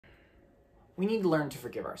we need to learn to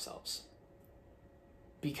forgive ourselves.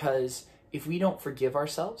 Because if we don't forgive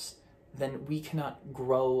ourselves, then we cannot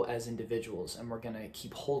grow as individuals, and we're going to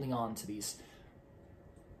keep holding on to these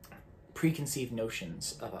preconceived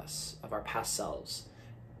notions of us, of our past selves,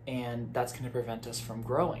 and that's going to prevent us from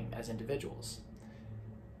growing as individuals.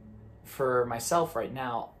 For myself right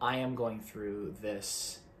now, I am going through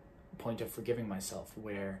this point of forgiving myself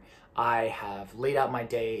where I have laid out my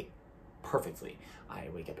day perfectly. I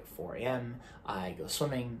wake up at 4 a.m., I go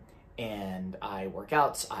swimming, and I work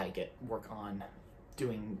out. I get work on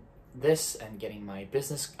doing this and getting my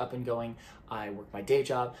business up and going. I work my day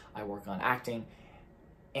job, I work on acting,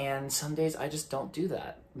 and some days I just don't do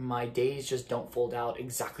that. My days just don't fold out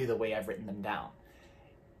exactly the way I've written them down.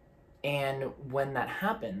 And when that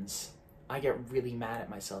happens, I get really mad at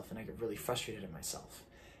myself and I get really frustrated at myself.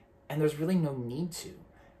 And there's really no need to,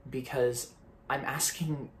 because I'm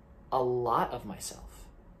asking a lot of myself.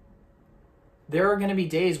 There are going to be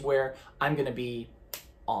days where I'm going to be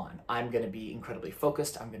on. I'm going to be incredibly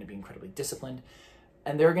focused. I'm going to be incredibly disciplined.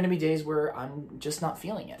 And there are going to be days where I'm just not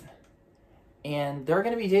feeling it. And there are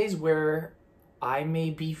going to be days where I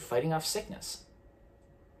may be fighting off sickness.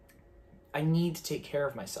 I need to take care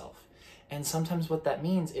of myself. And sometimes what that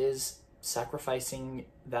means is sacrificing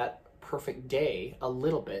that perfect day a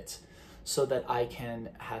little bit so that I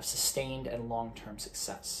can have sustained and long-term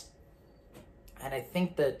success. And I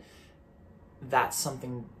think that that's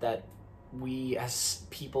something that we as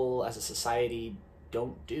people, as a society,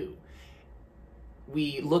 don't do.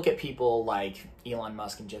 We look at people like Elon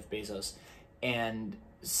Musk and Jeff Bezos and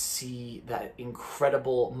see that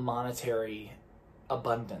incredible monetary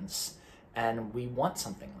abundance, and we want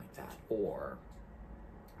something like that, or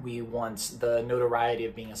we want the notoriety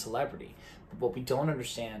of being a celebrity. But what we don't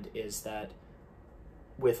understand is that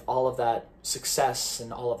with all of that success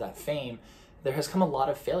and all of that fame, there has come a lot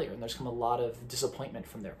of failure, and there's come a lot of disappointment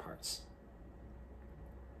from their parts.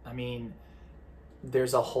 I mean,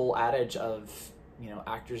 there's a whole adage of,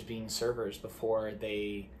 actors being servers before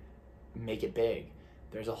they make it big.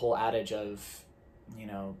 There's a whole adage of,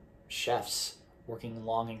 chefs working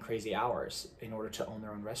long and crazy hours in order to own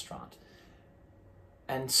their own restaurant.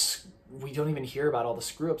 And we don't even hear about all the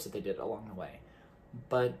screw-ups that they did along the way.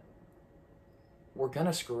 But we're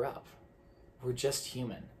gonna screw up. We're just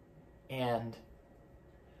human. And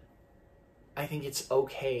I think it's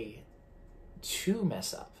okay to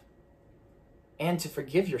mess up and to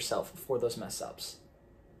forgive yourself for those mess ups.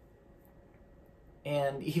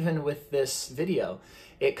 And even with this video,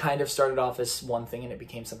 it kind of started off as one thing and it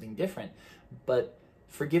became something different. But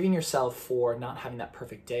forgiving yourself for not having that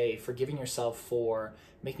perfect day, forgiving yourself for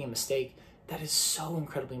making a mistake, that is so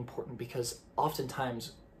incredibly important, because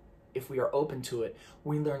oftentimes, if we are open to it,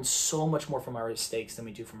 we learn so much more from our mistakes than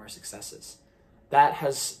we do from our successes. That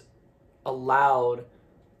has allowed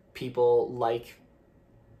people like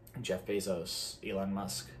Jeff Bezos, Elon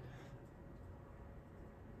Musk,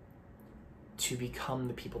 to become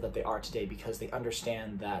the people that they are today, because they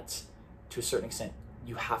understand that, to a certain extent,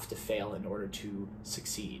 you have to fail in order to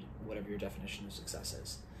succeed, whatever your definition of success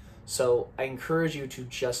is. So I encourage you to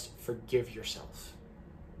just forgive yourself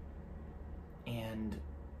and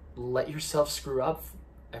let yourself screw up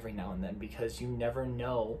every now and then, because you never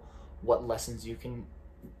know what lessons you can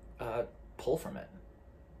pull from it.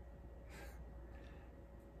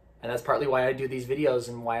 And that's partly why I do these videos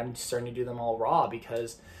and why I'm starting to do them all raw,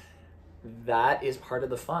 because that is part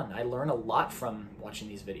of the fun. I learn a lot from watching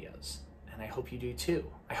these videos, and I hope you do too.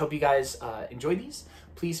 I hope you guys enjoy these.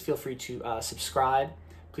 Please feel free to subscribe.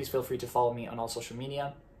 Please feel free to follow me on all social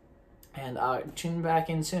media. And tune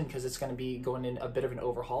back in soon, because it's going to be going in a bit of an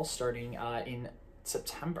overhaul starting in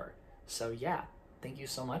September. So yeah, thank you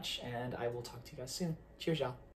so much, and I will talk to you guys soon. Cheers, y'all.